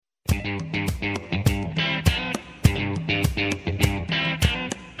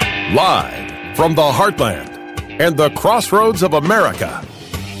Live from the heartland and the crossroads of America,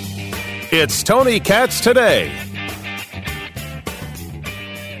 it's Tony Katz Today.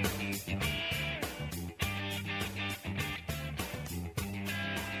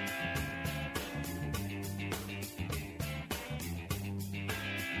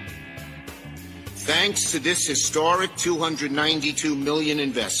 Thanks to this historic $292 million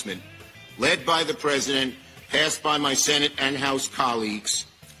investment, led by the President, passed by my Senate and House colleagues,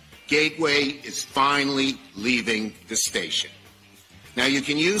 Gateway is finally leaving the station. Now, you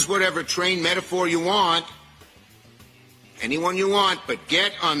can use whatever train metaphor you want, anyone you want, but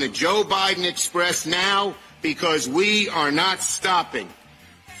get on the Joe Biden Express now, because we are not stopping.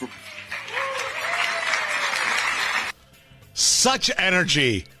 Such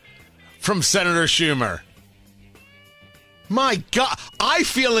energy from Senator Schumer. My God, I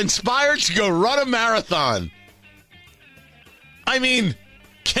feel inspired to go run a marathon. I mean,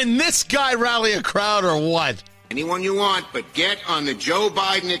 can this guy rally a crowd or what? Anyone you want, but get on the Joe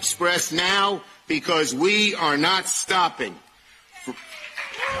Biden Express now, because we are not stopping.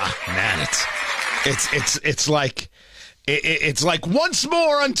 Man, it's like once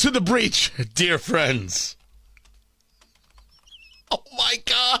more unto the breach, dear friends. Oh my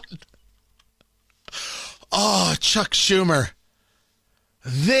God. Oh, Chuck Schumer.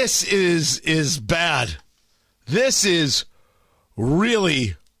 This is bad. This is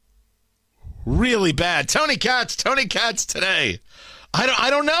really, really bad. Tony Katz Today. I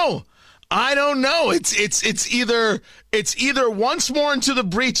don't know. It's either once more into the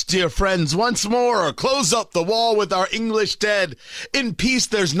breach, dear friends, once more, or close up the wall with our English dead. In peace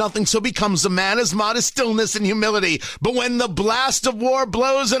there's nothing so becomes a man as modest stillness and humility. But when the blast of war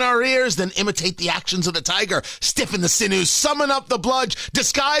blows in our ears, then imitate the actions of the tiger, stiffen the sinews, summon up the blood,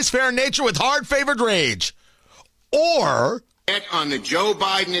 disguise fair nature with hard-favored rage. Or get on the Joe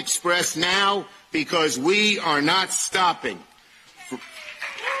Biden Express now, because we are not stopping.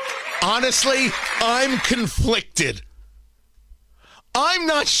 Honestly, I'm conflicted. I'm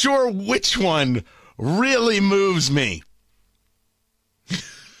not sure which one really moves me.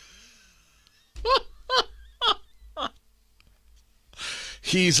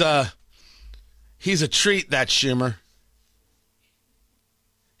 He's a treat, that Schumer.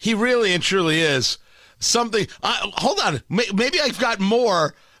 He really and truly is. Something. Hold on. Maybe I've got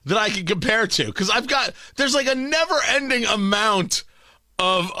more that I can compare to, because there's like a never-ending amount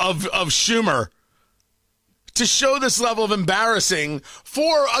of Schumer to show this level of embarrassing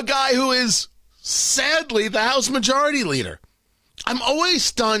for a guy who is sadly the House Majority Leader. I'm always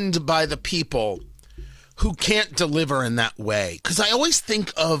stunned by the people who can't deliver in that way, because I always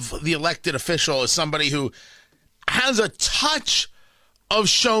think of the elected official as somebody who has a touch of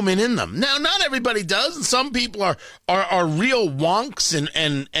showman in them. Now, not everybody does, and some people are real wonks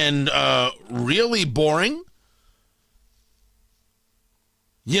and really boring.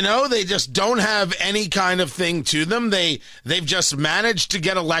 You know, they just don't have any kind of thing to them. They've just managed to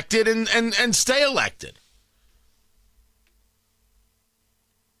get elected and stay elected.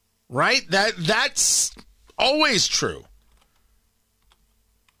 Right? That's always true.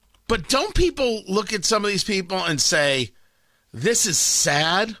 But don't people look at some of these people and say, this is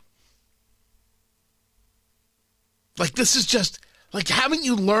sad? Like, this is just, like, haven't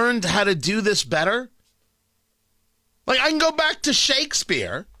you learned how to do this better? Like, I can go back to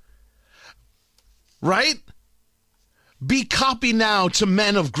Shakespeare, right? Be copy now to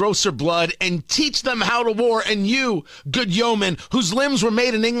men of grosser blood and teach them how to war. And you, good yeomen, whose limbs were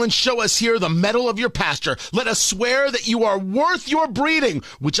made in England, show us here the mettle of your pasture. Let us swear that you are worth your breeding,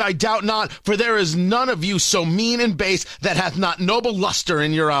 which I doubt not, for there is none of you so mean and base that hath not noble luster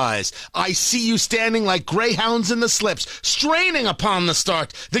in your eyes. I see you standing like greyhounds in the slips, straining upon the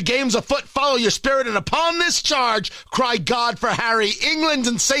start. The game's afoot, follow your spirit, and upon this charge, cry God for Harry, England,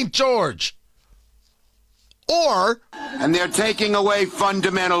 and St. George. And they're taking away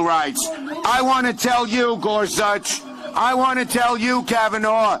fundamental rights. I want to tell you, Gorsuch, I want to tell you,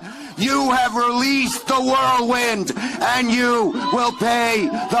 Kavanaugh, you have released the whirlwind, and you will pay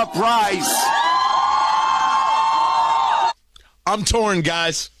the price. I'm torn,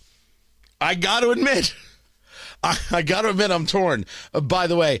 guys. I got to admit. I'm torn. By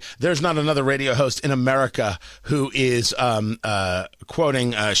the way, there's not another radio host in America who is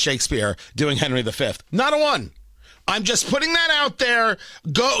quoting Shakespeare doing Henry V. Not a one. I'm just putting that out there.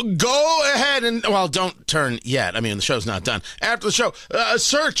 Go ahead and, well, don't turn yet. I mean, the show's not done. After the show,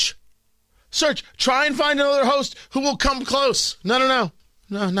 search. Try and find another host who will come close. No.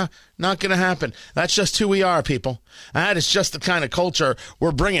 not going to happen. That's just who we are, people. That is just the kind of culture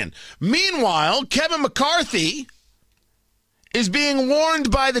we're bringing. Meanwhile, Kevin McCarthy is being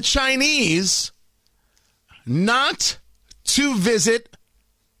warned by the Chinese not to visit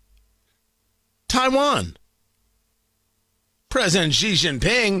Taiwan. President Xi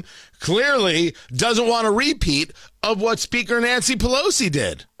Jinping clearly doesn't want a repeat of what Speaker Nancy Pelosi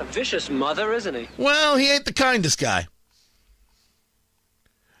did. A vicious mother, isn't he? Well, he ain't the kindest guy.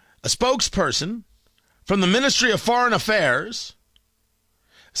 A spokesperson from the Ministry of Foreign Affairs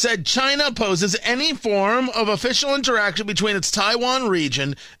said China opposes any form of official interaction between its Taiwan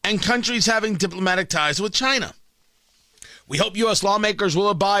region and countries having diplomatic ties with China. We hope U.S. lawmakers will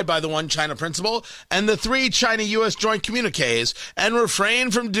abide by the One China principle and the 3 China-U.S. joint communiques and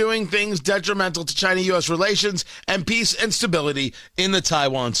refrain from doing things detrimental to China-U.S. relations and peace and stability in the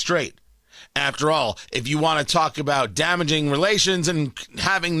Taiwan Strait. After all, if you want to talk about damaging relations and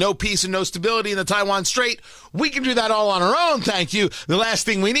having no peace and no stability in the Taiwan Strait, we can do that all on our own, thank you. The last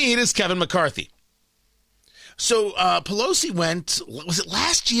thing we need is Kevin McCarthy. So Pelosi went, was it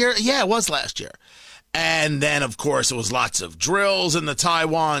last year? Yeah, it was last year. And then, of course, it was lots of drills in the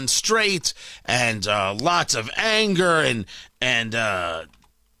Taiwan Strait and lots of anger and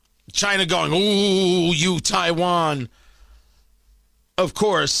China going, ooh, you Taiwan. Of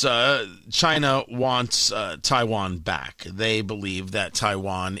course, China wants Taiwan back. They believe that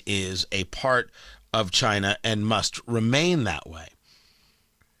Taiwan is a part of China and must remain that way.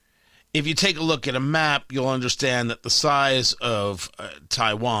 If you take a look at a map, you'll understand that the size of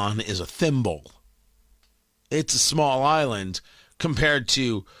Taiwan is a thimble. It's a small island compared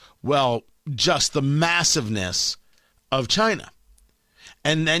to, well, just the massiveness of China.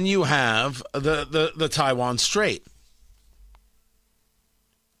 And then you have the Taiwan Strait.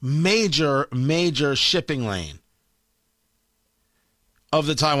 Major shipping lane of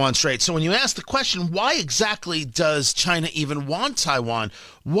the Taiwan Strait. So when you ask the question, why exactly does China even want Taiwan?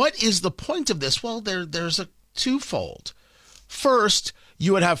 What is the point of this? Well, there's a twofold. First,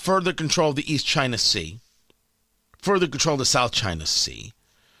 you would have further control of the East China Sea, further control of the South China Sea,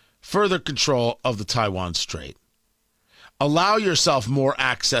 further control of the Taiwan Strait. Allow yourself more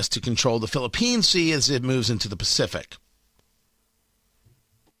access to control the Philippine Sea as it moves into the Pacific.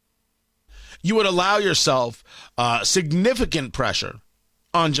 You would allow yourself significant pressure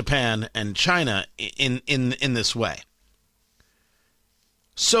on Japan and China in this way.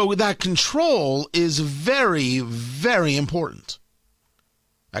 So that control is very, very important.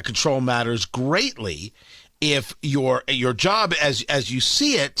 That control matters greatly if your job, as you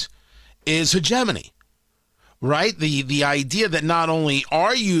see it, is hegemony, right? The idea that not only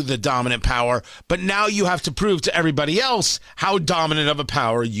are you the dominant power, but now you have to prove to everybody else how dominant of a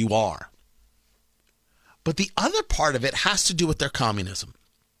power you are. But the other part of it has to do with their communism.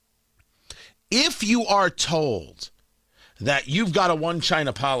 If you are told that you've got a one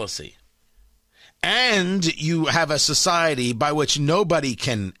China policy and you have a society by which nobody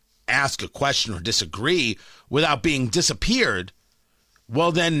can ask a question or disagree without being disappeared,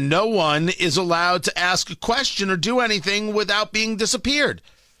 well, then no one is allowed to ask a question or do anything without being disappeared.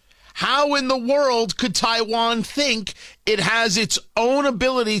 How in the world could Taiwan think it has its own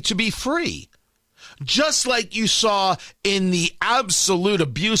ability to be free? Just like you saw in the absolute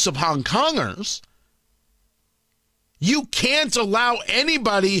abuse of Hong Kongers, you can't allow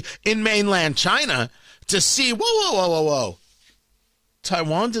anybody in mainland China to see, whoa.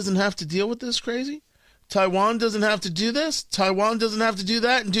 Taiwan doesn't have to deal with this crazy? Taiwan doesn't have to do this? Taiwan doesn't have to do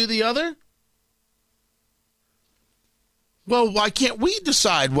that and do the other? Well, why can't we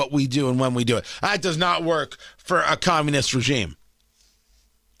decide what we do and when we do it? That does not work for a communist regime.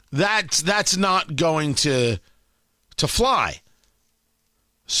 That's not going to fly.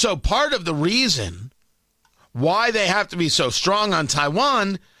 So part of the reason why they have to be so strong on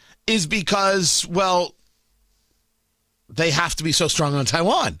Taiwan is because, well, they have to be so strong on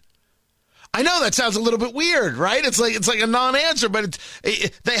Taiwan. I know that sounds a little bit weird, right? It's like a non-answer, but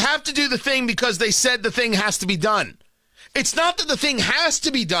they have to do the thing because they said the thing has to be done. It's not that the thing has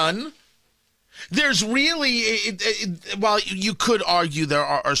to be done. There's really, while you could argue there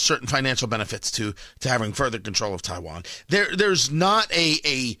are certain financial benefits to having further control of Taiwan, there's not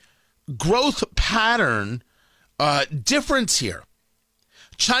a growth pattern difference here.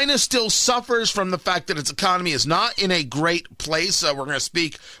 China still suffers from the fact that its economy is not in a great place. We're going to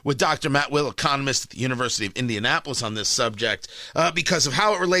speak with Dr. Matt Will, economist at the University of Indianapolis, on this subject because of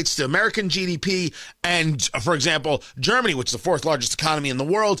how it relates to American GDP and, for example, Germany, which is the fourth largest economy in the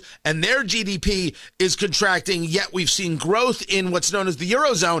world, and their GDP is contracting, yet we've seen growth in what's known as the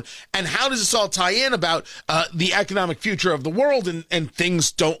Eurozone. And how does this all tie in about the economic future of the world? And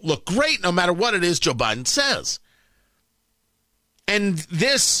things don't look great no matter what it is Joe Biden says. And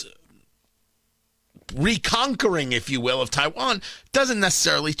this reconquering, if you will, of Taiwan doesn't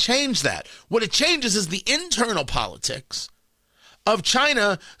necessarily change that. What it changes is the internal politics of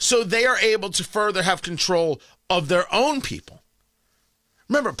China, so they are able to further have control of their own people.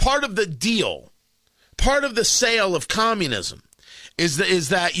 Remember, part of the deal, part of the sale of communism is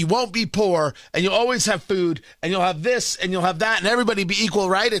that you won't be poor and you'll always have food and you'll have this and you'll have that and everybody be equal,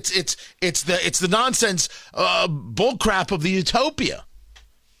 right? It's the nonsense bullcrap of the utopia.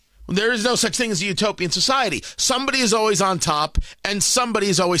 There is no such thing as a utopian society. Somebody is always on top and somebody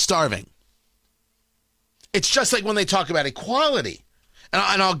is always starving. It's just like when they talk about equality, and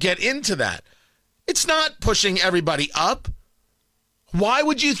I'll get into that. It's not pushing everybody up. Why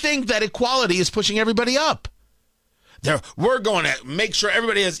would you think that equality is pushing everybody up? We're going to make sure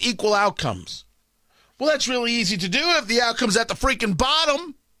everybody has equal outcomes. Well, that's really easy to do if the outcome's at the freaking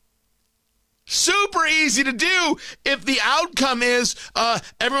bottom. Super easy to do if the outcome is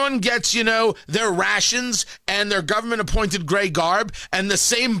everyone gets, their rations and their government-appointed gray garb and the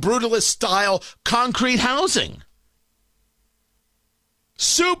same brutalist-style concrete housing.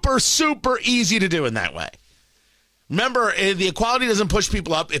 Super, super easy to do in that way. Remember, the equality doesn't push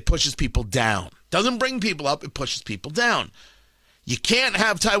people up, it pushes people down. Doesn't bring people up, it pushes people down. You can't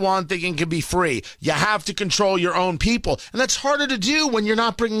have Taiwan thinking it can be free. You have to control your own people. And that's harder to do when you're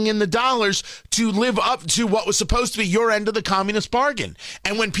not bringing in the dollars to live up to what was supposed to be your end of the communist bargain.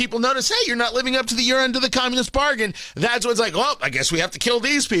 And when people notice, hey, you're not living up to your end of the communist bargain, that's when it's like, well, I guess we have to kill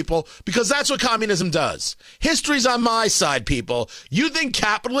these people, because that's what communism does. History's on my side, people. You think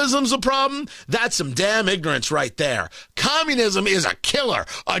capitalism's a problem? That's some damn ignorance right there. Communism is a killer,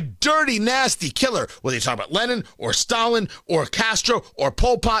 a dirty, nasty killer. Whether you talk about Lenin or Stalin or Castro or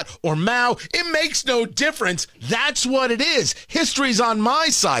Pol Pot or Mao, it makes no difference. That's what it is. History's on my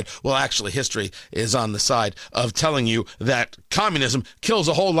side. Well, actually, history is on the side of telling you that communism kills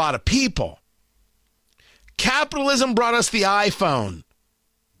a whole lot of people. Capitalism brought us the iPhone.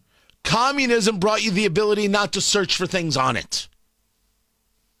 Communism brought you the ability not to search for things on it.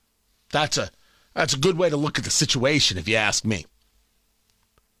 That's a good way to look at the situation, if you ask me.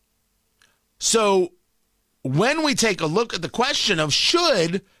 So, when we take a look at the question of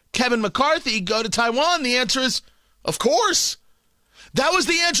should Kevin McCarthy go to Taiwan, the answer is, of course. That was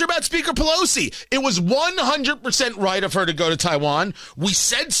the answer about Speaker Pelosi. It was 100% right of her to go to Taiwan. We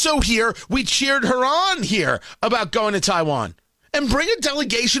said so here. We cheered her on here about going to Taiwan. And bring a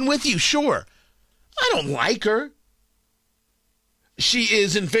delegation with you, sure. I don't like her. She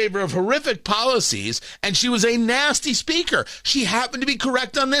is in favor of horrific policies, and she was a nasty speaker. She happened to be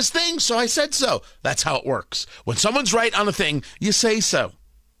correct on this thing, so I said so. That's how it works. When someone's right on a thing, you say so.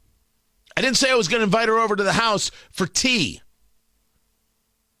 I didn't say I was going to invite her over to the house for tea.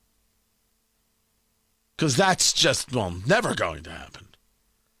 Because that's just, never going to happen.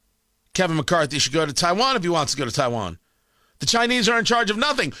 Kevin McCarthy should go to Taiwan if he wants to go to Taiwan. The Chinese are in charge of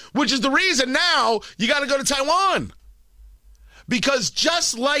nothing, which is the reason now you got to go to Taiwan. Because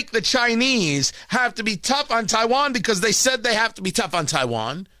just like the Chinese have to be tough on Taiwan because they said they have to be tough on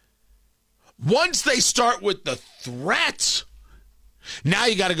Taiwan, once they start with the threats, now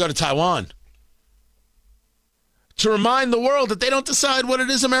you got to go to Taiwan to remind the world that they don't decide what it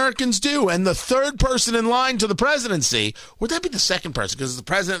is Americans do. And the third person in line to the presidency, would that be the second person? Because it's the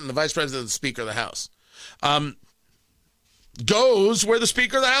president and the vice president and the Speaker of the House, goes where the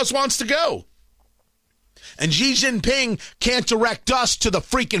Speaker of the House wants to go. And Xi Jinping can't direct us to the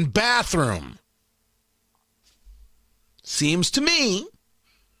freaking bathroom. Seems to me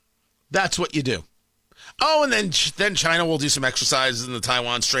that's what you do. Oh, and then China will do some exercises in the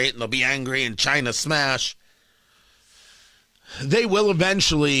Taiwan Strait, and they'll be angry, and China smash. They will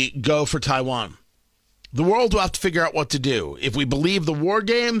eventually go for Taiwan. The world will have to figure out what to do. If we believe the war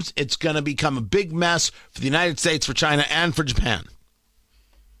games, it's going to become a big mess for the United States, for China, and for Japan.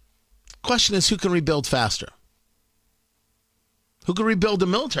 Question is, who can rebuild faster? Who can rebuild the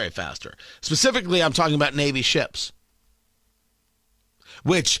military faster? Specifically, I'm talking about Navy ships.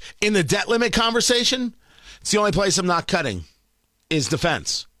 Which, in the debt limit conversation, it's the only place I'm not cutting, is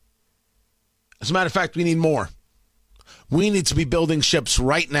defense. As a matter of fact, we need more. We need to be building ships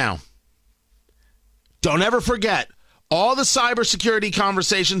right now. Don't ever forget, all the cybersecurity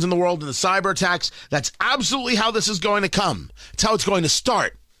conversations in the world and the cyber attacks, that's absolutely how this is going to come. It's how it's going to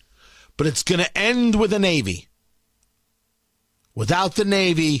start. But it's going to end with a Navy. Without the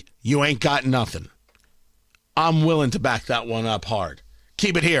Navy, you ain't got nothing. I'm willing to back that one up hard.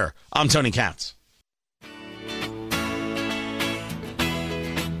 Keep it here. I'm Tony Katz.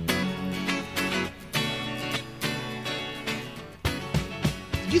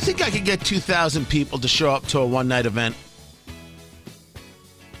 Do you think I could get 2,000 people to show up to a one-night event?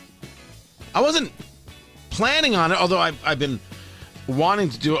 I wasn't planning on it, although I've been wanting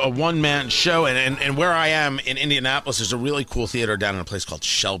to do a one-man show, and where I am in Indianapolis, there's a really cool theater down in a place called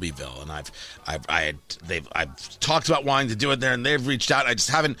Shelbyville, and I've talked about wanting to do it there, and they've reached out. I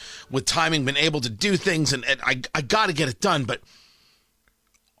just haven't, with timing, been able to do things, and I got to get it done. But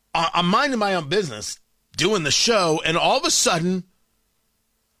I'm minding my own business, doing the show, and all of a sudden,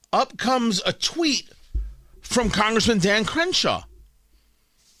 up comes a tweet from Congressman Dan Crenshaw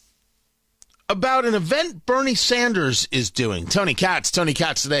about an event Bernie Sanders is doing. Tony Katz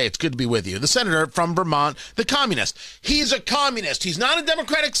Today. It's good to be with you. The senator from Vermont, the communist. He's a communist. He's not a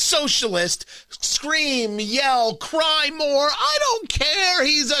democratic socialist. Scream, yell, cry more. I don't care.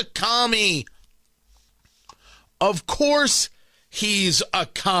 He's a commie. Of course he's a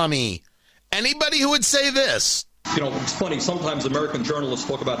commie. Anybody who would say this. You know, it's funny, sometimes American journalists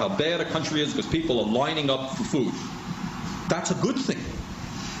talk about how bad a country is because people are lining up for food. That's a good thing.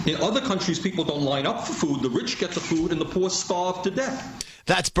 In other countries, people don't line up for food. The rich get the food and the poor starve to death.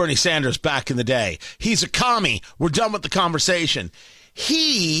 That's Bernie Sanders back in the day. He's a commie. We're done with the conversation.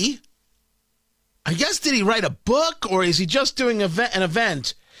 I guess, did he write a book or is he just doing an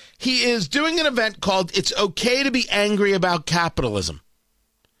event? He is doing an event called It's Okay to Be Angry About Capitalism.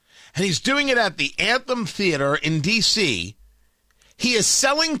 And he's doing it at the Anthem Theater in D.C. He is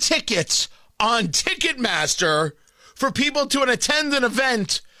selling tickets on Ticketmaster for people to attend an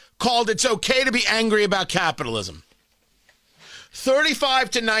event called It's Okay to Be Angry About Capitalism. $35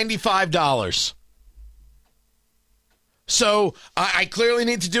 to $95. So I clearly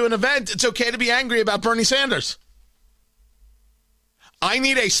need to do an event. It's okay to be angry about Bernie Sanders. I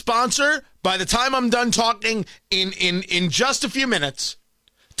need a sponsor by the time I'm done talking in just a few minutes.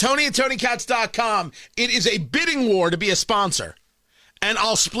 Tony at TonyKatz.com. It is a bidding war to be a sponsor. And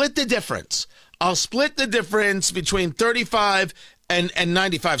I'll split the difference. I'll split the difference between 35 and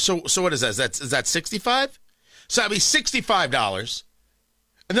 95. So what is that? Is that 65? So that'd be $65.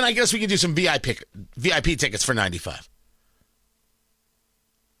 And then I guess we can do some VIP tickets for 95.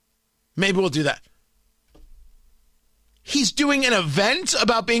 Maybe we'll do that. He's doing an event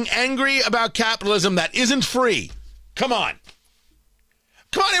about being angry about capitalism that isn't free. Come on.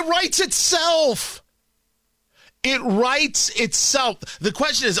 Come on, it writes itself. It writes itself. The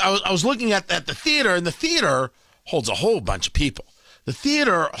question is, I was looking at the theater, and the theater holds a whole bunch of people. The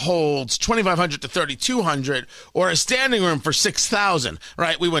theater holds 2,500 to 3,200, or a standing room for 6,000.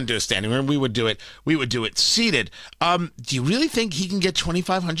 Right? We wouldn't do a standing room. We would do it seated. Do you really think he can get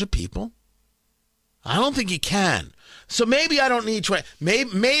 2,500 people? I don't think he can. So maybe I don't need 20.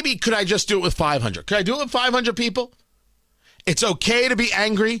 Maybe could I just do it with 500? Could I do it with 500 people? It's okay to be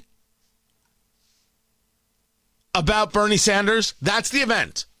angry about Bernie Sanders. That's the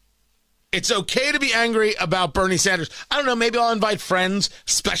event. It's okay to be angry about Bernie Sanders. I don't know, maybe I'll invite friends,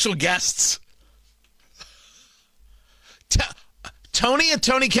 special guests. Tony at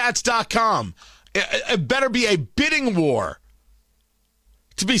TonyKatz.com. It better be a bidding war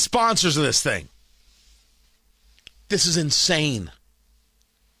to be sponsors of this thing. This is insane.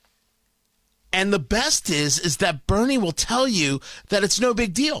 And the best is that Bernie will tell you that it's no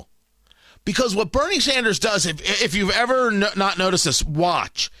big deal. Because what Bernie Sanders does, if you've ever not noticed this,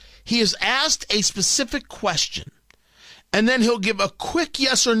 watch. He is asked a specific question, and then he'll give a quick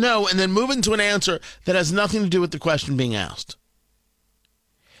yes or no, and then move into an answer that has nothing to do with the question being asked.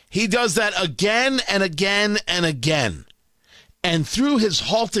 He does that again and again and again. And through his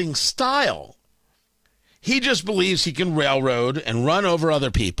halting style, he just believes he can railroad and run over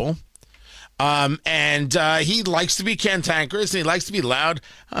other people. And he likes to be cantankerous, and he likes to be loud.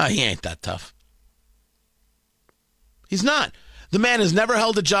 He ain't that tough. He's not. The man has never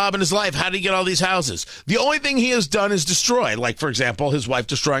held a job in his life. How did he get all these houses? The only thing he has done is destroy, like, for example, his wife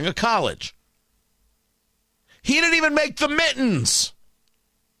destroying a college. He didn't even make the mittens.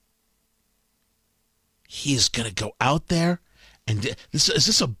 He's going to go out there, and is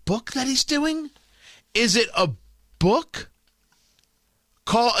this a book that he's doing? Is it a book?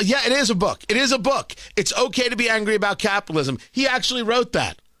 Yeah, it is a book. It is a book. It's okay to be angry about capitalism. He actually wrote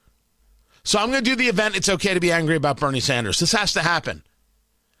that. So I'm going to do the event. It's okay to be angry about Bernie Sanders. This has to happen.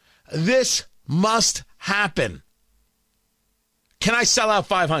 This must happen. Can I sell out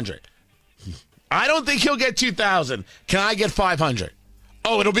 500? I don't think he'll get 2,000. Can I get 500?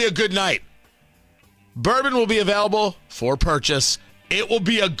 Oh, it'll be a good night. Bourbon will be available for purchase. It will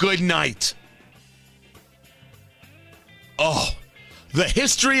be a good night. Oh, the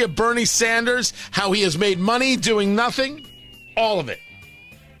history of Bernie Sanders, how he has made money doing nothing, all of it.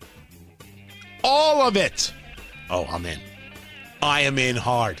 All of it. Oh, I'm in. I am in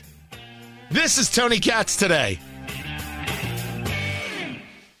hard. This is Tony Katz Today.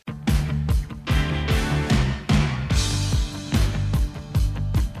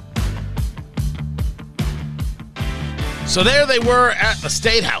 So there they were at the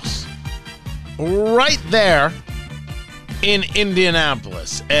State House, right there in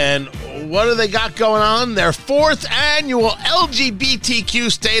Indianapolis. And what do they got going on? Their 4th annual LGBTQ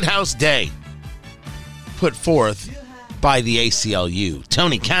State House Day, put forth by the ACLU.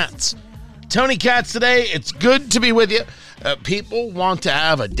 Tony Katz. Tony Katz Today. It's good to be with you. People want to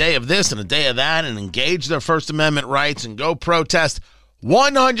have a day of this and a day of that and engage their First Amendment rights and go protest.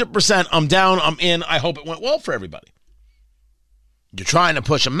 100%. I'm down. I'm in. I hope it went well for everybody. You're trying to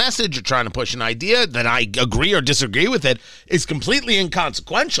push a message, you're trying to push an idea, that I agree or disagree with it is completely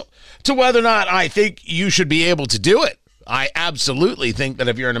inconsequential to whether or not I think you should be able to do it. I absolutely think that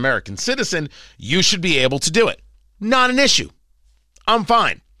if you're an American citizen, you should be able to do it. Not an issue. I'm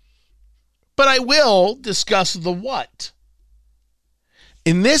fine. But I will discuss the what.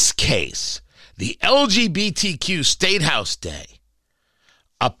 In this case, the LGBTQ State House Day,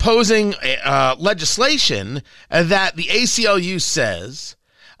 opposing legislation that the ACLU says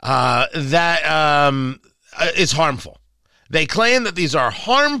that is harmful. They claim that these are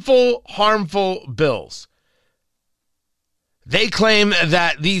harmful bills. They claim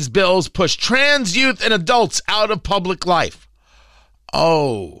that these bills push trans youth and adults out of public life.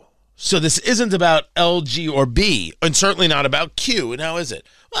 Oh, so this isn't about LG or B, and certainly not about Q. Now, is it?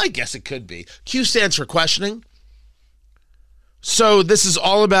 Well, I guess it could be. Q stands for questioning. So this is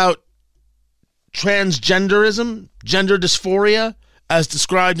all about transgenderism, gender dysphoria, as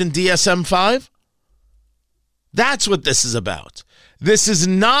described in DSM-5? That's what this is about. This is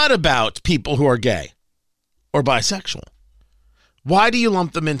not about people who are gay or bisexual. Why do you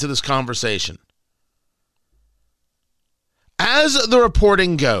lump them into this conversation? As the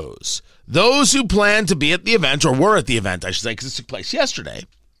reporting goes, those who plan to be at the event, or were at the event, I should say, because this took place yesterday,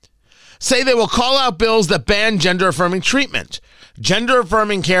 say they will call out bills that ban gender-affirming treatment.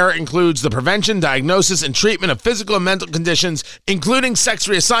 Gender-affirming care includes the prevention, diagnosis, and treatment of physical and mental conditions, including sex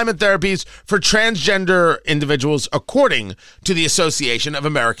reassignment therapies for transgender individuals, according to the Association of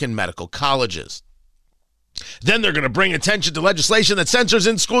American Medical Colleges. Then they're going to bring attention to legislation that censors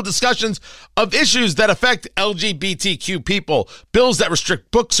in-school discussions of issues that affect LGBTQ people, bills that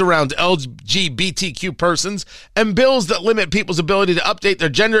restrict books around LGBTQ persons, and bills that limit people's ability to update their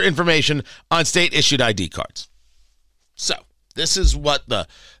gender information on state-issued ID cards. So, this is what the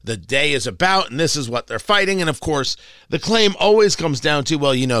day is about, and this is what they're fighting. And, of course, the claim always comes down to,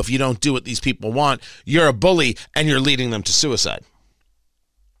 well, you know, if you don't do what these people want, you're a bully and you're leading them to suicide.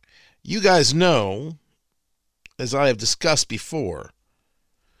 You guys know, as I have discussed before,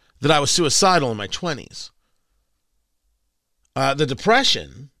 that I was suicidal in my 20s. The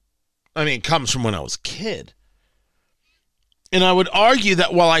depression, comes from when I was a kid. And I would argue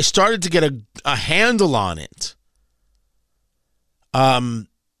that while I started to get a handle on it, in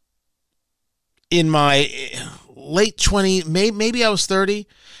my late 20s, maybe I was 30,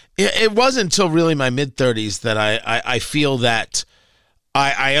 it wasn't until really my mid-30s that I feel that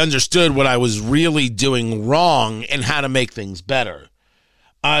I understood what I was really doing wrong and how to make things better.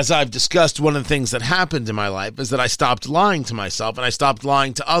 As I've discussed, one of the things that happened in my life is that I stopped lying to myself and I stopped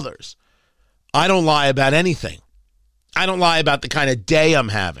lying to others. I don't lie about anything. I don't lie about the kind of day I'm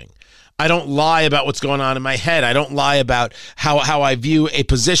having. I don't lie about what's going on in my head. I don't lie about how I view a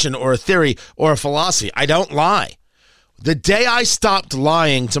position or a theory or a philosophy. I don't lie. The day I stopped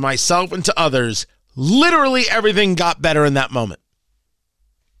lying to myself and to others, literally everything got better in that moment.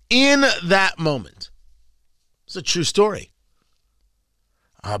 In that moment. It's a true story.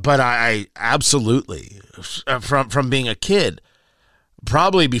 But I absolutely, from being a kid,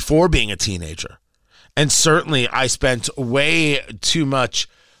 probably before being a teenager, and certainly I spent way too much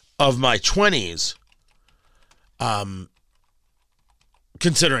of my 20s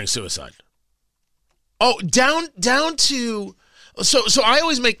considering suicide. Oh, down to, so I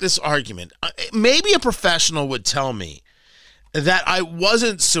always make this argument. Maybe a professional would tell me that I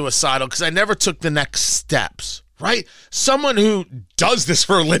wasn't suicidal because I never took the next steps, right? Someone who does this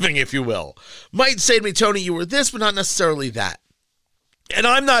for a living, if you will, might say to me, Tony, you were this, but not necessarily that. And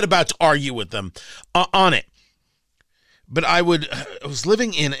I'm not about to argue with them on it. But I was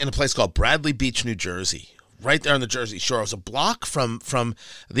living in a place called Bradley Beach, New Jersey, right there on the Jersey Shore. I was a block from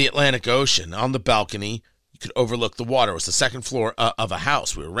the Atlantic Ocean. On the balcony, you could overlook the water. It was the second floor of a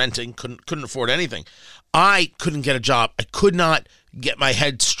house we were renting. Couldn't afford anything. I couldn't get a job. I could not get my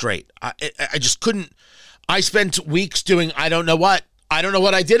head straight. I just couldn't. I spent weeks doing I don't know what. I don't know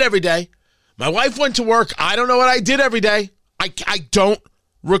what I did every day. My wife went to work. I don't know what I did every day. I don't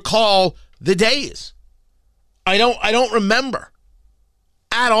recall the days. I don't remember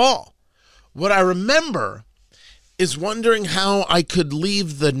at all. What I remember is wondering how I could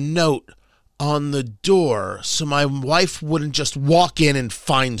leave the note on the door so my wife wouldn't just walk in and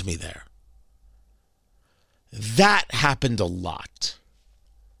find me there. That happened a lot.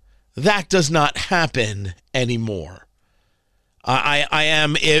 That does not happen anymore. I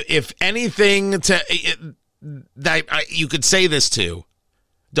am, if anything, you could say this to,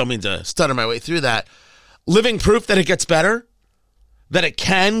 don't mean to stutter my way through that, living proof that it gets better, that it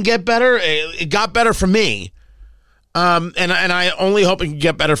can get better. It got better for me. And I only hope it can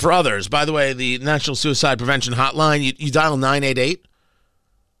get better for others. By the way, the National Suicide Prevention Hotline, you dial 988.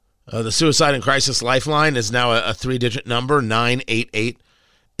 The Suicide and Crisis Lifeline is now a 3-digit number. 988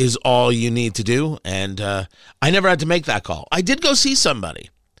 is all you need to do. And I never had to make that call. I did go see somebody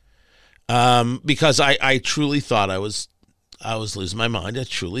because I truly thought I was losing my mind. I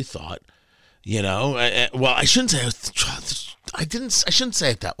truly thought, well, I shouldn't say I shouldn't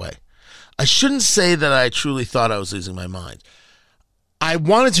say it that way. I shouldn't say that I truly thought I was losing my mind. I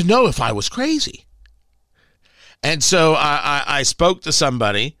wanted to know if I was crazy. And so I spoke to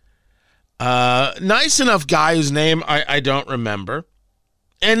somebody, nice enough guy whose name I don't remember.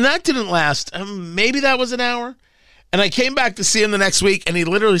 And that didn't last. Maybe that was an hour. And I came back to see him the next week, and he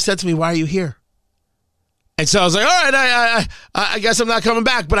literally said to me, "Why are you here?" And so I was like, all right, I guess I'm not coming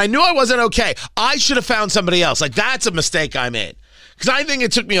back. But I knew I wasn't okay. I should have found somebody else. Like, that's a mistake I made. Because I think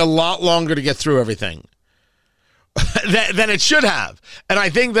it took me a lot longer to get through everything than it should have. And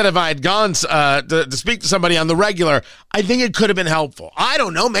I think that if I had gone to speak to somebody on the regular, I think it could have been helpful. I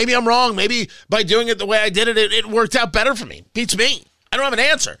don't know. Maybe I'm wrong. Maybe by doing it the way I did it, it worked out better for me. Beats me. I don't have an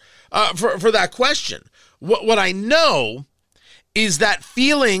answer for that question. What I know is that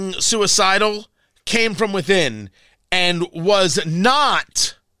feeling suicidal came from within and was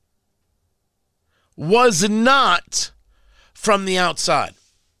not from the outside.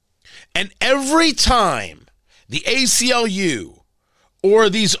 And every time the ACLU or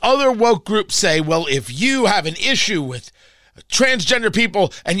these other woke groups say, well, if you have an issue with transgender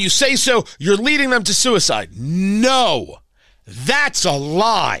people and you say so, you're leading them to suicide. No, that's a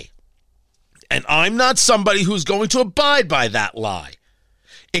lie. And I'm not somebody who's going to abide by that lie.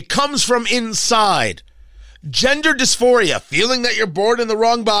 It comes from inside. Gender dysphoria, feeling that you're born in the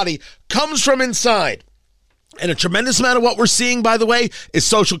wrong body, comes from inside. And a tremendous amount of what we're seeing, by the way, is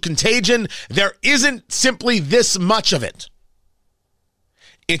social contagion. There isn't simply this much of it.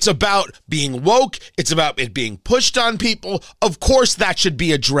 It's about being woke. It's about it being pushed on people. Of course, that should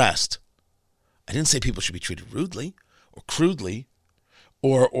be addressed. I didn't say people should be treated rudely or crudely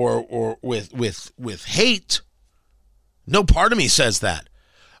or with hate. No part of me says that.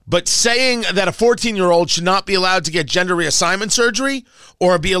 But saying that a 14-year-old should not be allowed to get gender reassignment surgery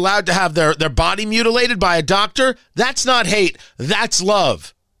or be allowed to have their body mutilated by a doctor, that's not hate. That's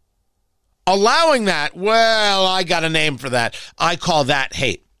love. Allowing that, well, I got a name for that. I call that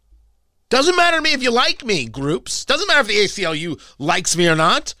hate. Doesn't matter to me if you like me, groups. Doesn't matter if the ACLU likes me or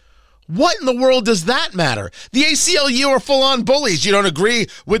not. What in the world does that matter? The ACLU are full-on bullies. You don't agree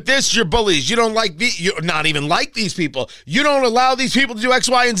with this, you're bullies. You don't like you're not even like these people. You don't allow these people to do X,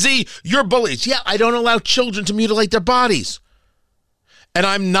 Y, and Z, you're bullies. Yeah, I don't allow children to mutilate their bodies. And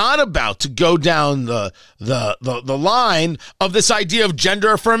I'm not about to go down the line of this idea of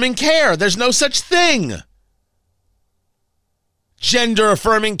gender-affirming care. There's no such thing.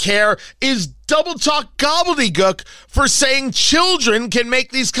 Gender-affirming care is double-talk gobbledygook for saying children can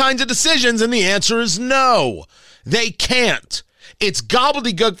make these kinds of decisions, and the answer is no, they can't. It's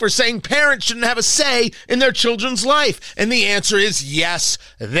gobbledygook for saying parents shouldn't have a say in their children's life, and the answer is yes,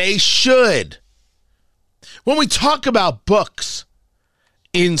 they should. When we talk about books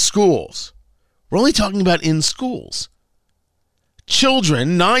in schools, we're only talking about in schools.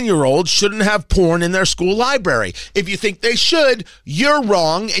 Children, 9-year-olds, shouldn't have porn in their school library. If you think they should, you're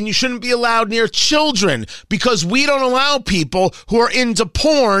wrong, and you shouldn't be allowed near children because we don't allow people who are into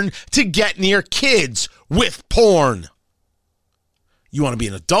porn to get near kids with porn. You want to be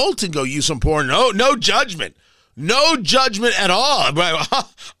an adult and go use some porn? No judgment. No judgment at all.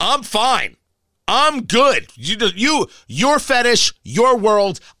 I'm fine. I'm good. Your fetish, your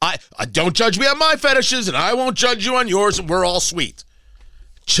world. I don't judge me on my fetishes, and I won't judge you on yours, and we're all sweet.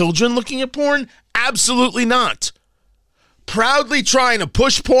 Children looking at porn? Absolutely not. Proudly trying to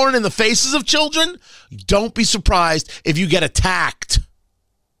push porn in the faces of children? Don't be surprised if you get attacked,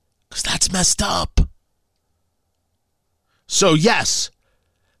 because that's messed up. So yes,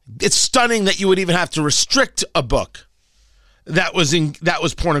 it's stunning that you would even have to restrict a book that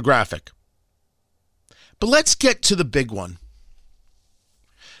was pornographic. But let's get to the big one.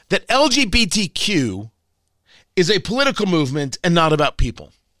 That LGBTQ is a political movement and not about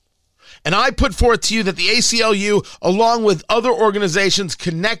people. And I put forth to you that the ACLU, along with other organizations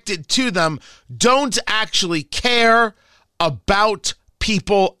connected to them, don't actually care about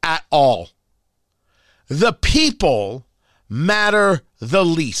people at all. The people matter the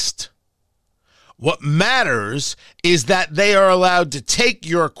least. What matters is that they are allowed to take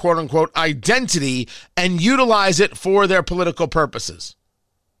your quote-unquote identity and utilize it for their political purposes.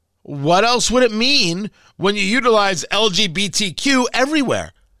 What else would it mean when you utilize LGBTQ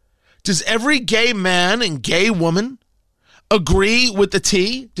everywhere? Does every gay man and gay woman agree with the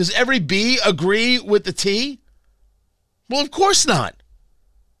T? Does every B agree with the T? Well, of course not.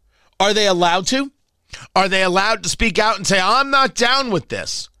 Are they allowed to? Are they allowed to speak out and say, I'm not down with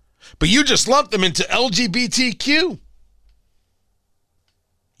this? But you just lump them into LGBTQ.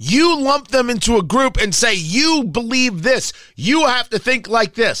 You lump them into a group and say, you believe this. You have to think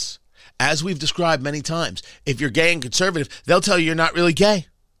like this. As we've described many times, if you're gay and conservative, they'll tell you you're not really gay.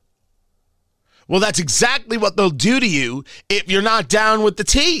 Well, that's exactly what they'll do to you if you're not down with the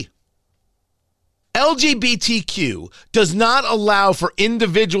T. LGBTQ does not allow for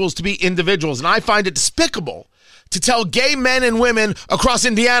individuals to be individuals, and I find it despicable to tell gay men and women across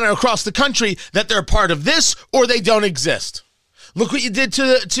Indiana, across the country, that they're part of this or they don't exist. Look what you did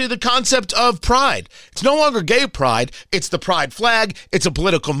to the concept of pride. It's no longer gay pride. It's the pride flag. It's a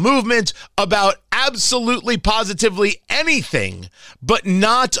political movement about absolutely, positively anything, but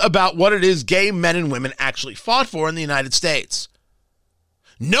not about what it is gay men and women actually fought for in the United States.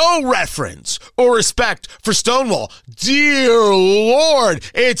 No reference or respect for Stonewall. Dear Lord,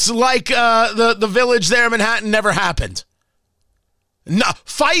 it's like the village there in Manhattan never happened. No,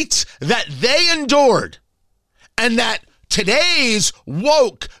 fights that they endured and that today's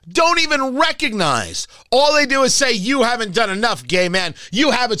woke don't even recognize. All they do is say, you haven't done enough, gay man.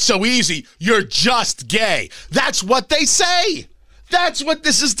 You have it so easy. You're just gay. That's what they say. That's what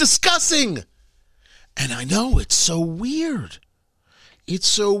this is discussing. And I know it's so weird. It's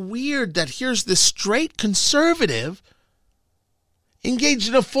so weird that here's this straight conservative engaged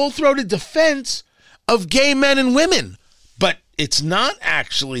in a full-throated defense of gay men and women. But it's not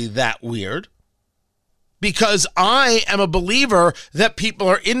actually that weird, because I am a believer that people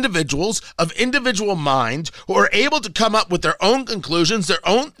are individuals of individual mind who are able to come up with their own conclusions, their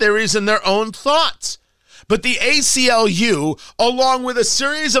own theories, and their own thoughts. But the ACLU, along with a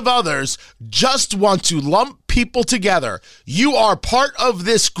series of others, just want to lump people together. You are part of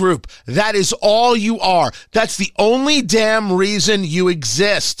this group. That is all you are. That's the only damn reason you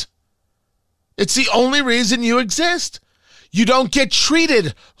exist. It's the only reason you exist. You don't get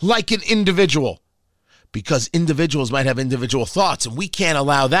treated like an individual, because individuals might have individual thoughts, and we can't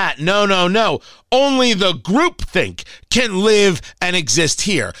allow that. No. Only the groupthink can live and exist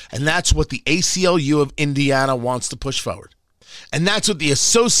here. And that's what the ACLU of Indiana wants to push forward. And that's what the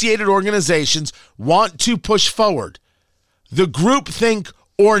associated organizations want to push forward. The groupthink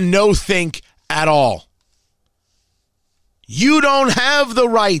or no think at all. You don't have the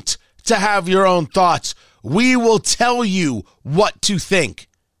right to have your own thoughts. We will tell you what to think.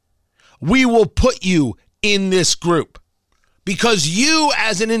 We will put you in this group because you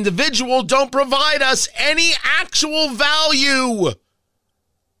as an individual don't provide us any actual value.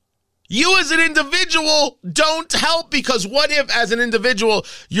 You as an individual don't help, because what if as an individual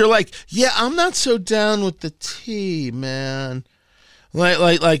you're like, yeah, I'm not so down with the T, man.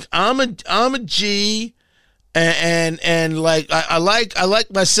 Like I'm a G, and like I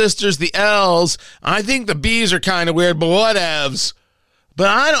like my sisters, the L's. I think the B's are kind of weird, but whatevs.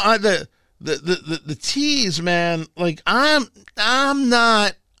 But the T's, man, like I'm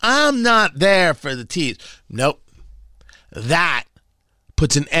not there for the T's. Nope. That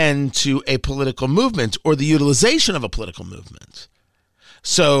puts an end to a political movement or the utilization of a political movement.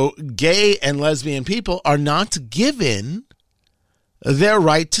 So gay and lesbian people are not given their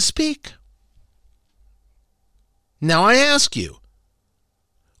right to speak. Now I ask you,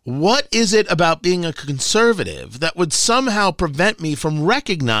 what is it about being a conservative that would somehow prevent me from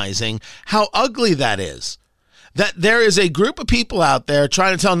recognizing how ugly that is? that there is a group of people out there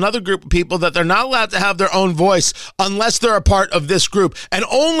trying to tell another group of people that they're not allowed to have their own voice unless they're a part of this group. And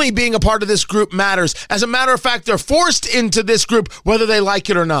only being a part of this group matters. As a matter of fact, they're forced into this group whether they like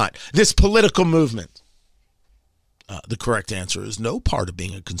it or not. This political movement. The correct answer is no part of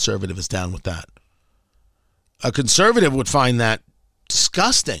being a conservative is down with that. A conservative would find that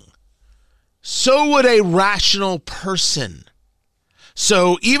disgusting. So would a rational person.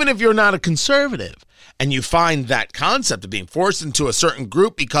 So even if you're not a conservative and you find that concept of being forced into a certain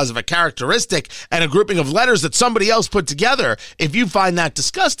group because of a characteristic and a grouping of letters that somebody else put together, if you find that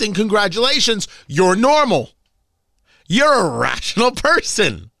disgusting, congratulations, you're normal. You're a rational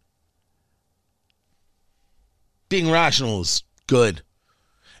person. Being rational is good.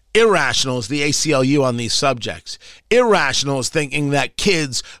 Irrational is the ACLU on these subjects. Irrational is thinking that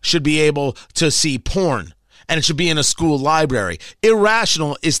kids should be able to see porn and it should be in a school library.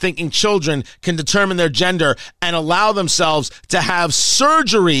 Irrational is thinking children can determine their gender and allow themselves to have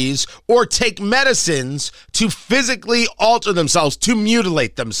surgeries or take medicines to physically alter themselves, to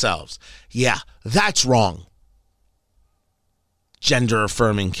mutilate themselves. Yeah, that's wrong. Gender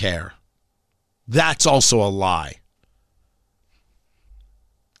affirming care. That's also a lie.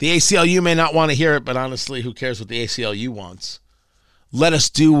 The ACLU may not want to hear it, but honestly, who cares what the ACLU wants? Let us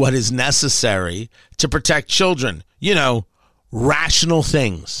do what is necessary to protect children. You know, rational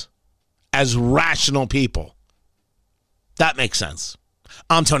things as rational people. That makes sense.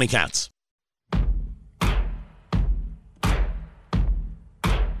 I'm Tony Katz.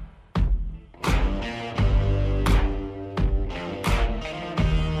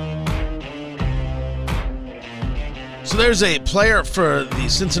 So there's a player for the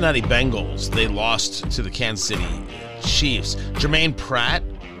Cincinnati Bengals. They lost to the Kansas City Chiefs, Jermaine Pratt,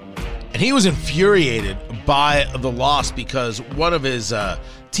 and he was infuriated by the loss because one of his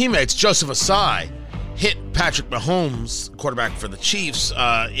teammates, Joseph Asai, hit Patrick Mahomes, quarterback for the Chiefs,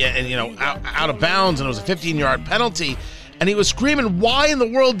 out of bounds, and it was a 15-yard penalty. And he was screaming, "Why in the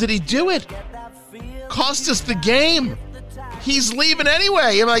world did he do it? Cost us the game. He's leaving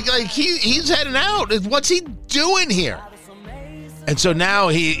anyway. I'm like he's heading out. What's he doing here?" And so now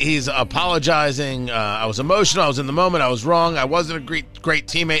he's apologizing. I was emotional. I was in the moment. I was wrong. I wasn't a great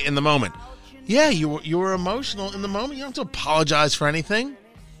teammate in the moment. Yeah, you were emotional in the moment. You don't have to apologize for anything.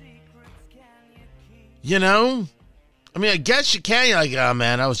 You know? I mean, I guess you can. You're like, oh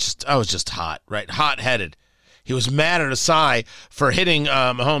man, I was just hot, right? Hot-headed. He was mad at Asai for hitting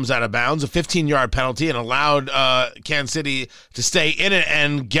Mahomes out of bounds, a 15-yard penalty, and allowed Kansas City to stay in it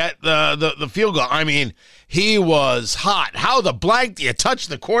and get the field goal. I mean, he was hot. How the blank do you touch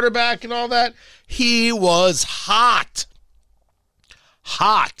the quarterback and all that? He was hot.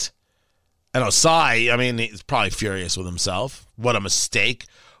 Hot. And Asai, I mean, he's probably furious with himself. What a mistake.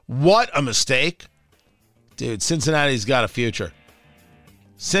 What a mistake. Dude, Cincinnati's got a future.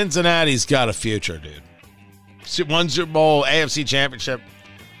 Cincinnati's got a future, dude. One Super Bowl, AFC Championship.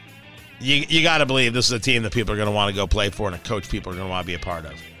 You got to believe this is a team that people are going to want to go play for and a coach people are going to want to be a part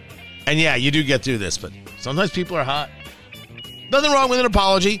of. And yeah, you do get through this, but sometimes people are hot. Nothing wrong with an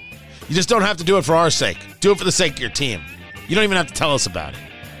apology. You just don't have to do it for our sake. Do it for the sake of your team. You don't even have to tell us about it.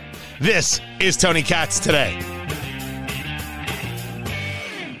 This is Tony Katz Today.